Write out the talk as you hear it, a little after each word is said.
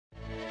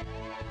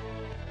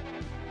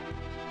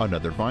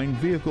Another fine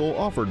vehicle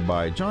offered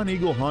by John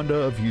Eagle Honda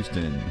of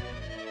Houston.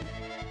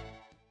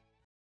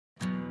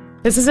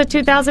 This is a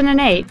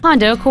 2008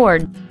 Honda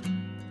Accord.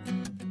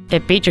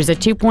 It features a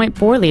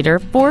 2.4-liter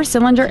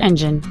four-cylinder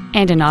engine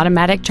and an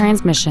automatic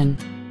transmission.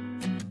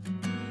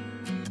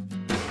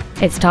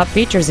 Its top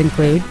features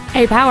include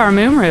a power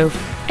moonroof,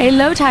 a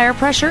low tire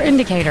pressure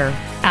indicator,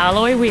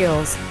 alloy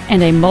wheels,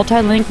 and a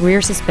multi-link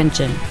rear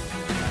suspension.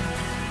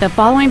 The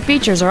following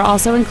features are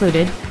also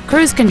included: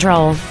 cruise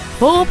control,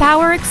 full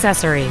power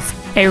accessories,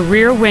 a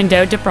rear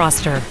window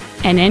defroster,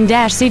 an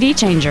in-dash CD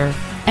changer,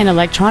 an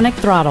electronic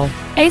throttle,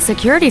 a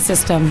security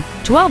system,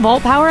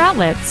 12-volt power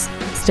outlets,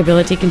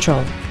 stability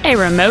control, a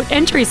remote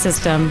entry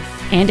system,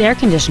 and air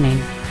conditioning.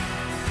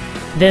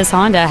 This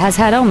Honda has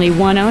had only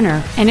one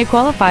owner, and it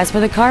qualifies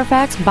for the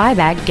Carfax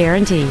buyback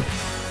guarantee.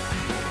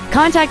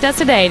 Contact us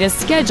today to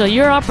schedule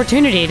your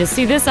opportunity to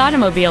see this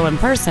automobile in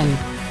person.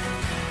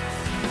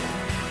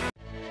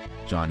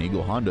 John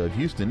Eagle Honda of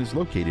Houston is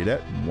located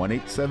at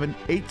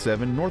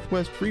 18787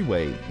 Northwest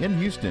Freeway in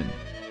Houston.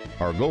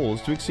 Our goal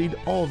is to exceed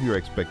all of your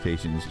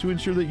expectations to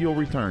ensure that you'll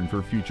return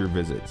for future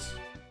visits.